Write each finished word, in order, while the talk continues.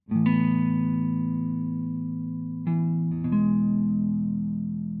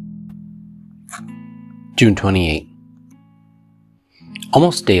June 28.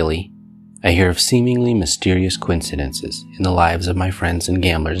 Almost daily, I hear of seemingly mysterious coincidences in the lives of my friends in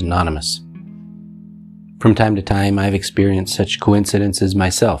Gamblers Anonymous. From time to time, I've experienced such coincidences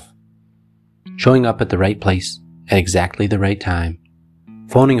myself. Showing up at the right place at exactly the right time,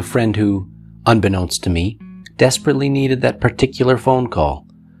 phoning a friend who, unbeknownst to me, desperately needed that particular phone call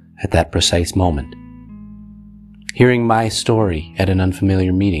at that precise moment. Hearing my story at an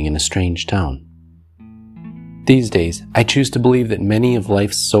unfamiliar meeting in a strange town. These days, I choose to believe that many of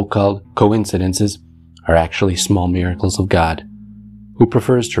life's so-called coincidences are actually small miracles of God, who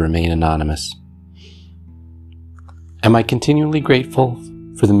prefers to remain anonymous. Am I continually grateful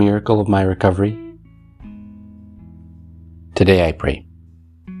for the miracle of my recovery? Today I pray.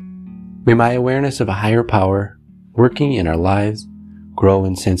 May my awareness of a higher power working in our lives grow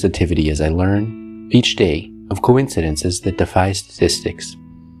in sensitivity as I learn each day of coincidences that defy statistics,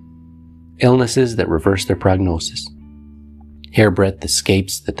 illnesses that reverse their prognosis, hairbreadth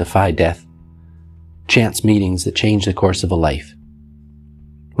escapes that defy death, chance meetings that change the course of a life.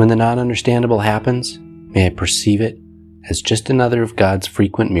 When the non-understandable happens, may I perceive it as just another of God's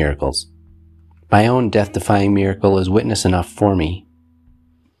frequent miracles. My own death-defying miracle is witness enough for me.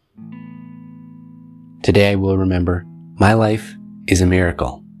 Today I will remember, my life is a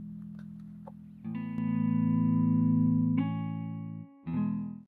miracle.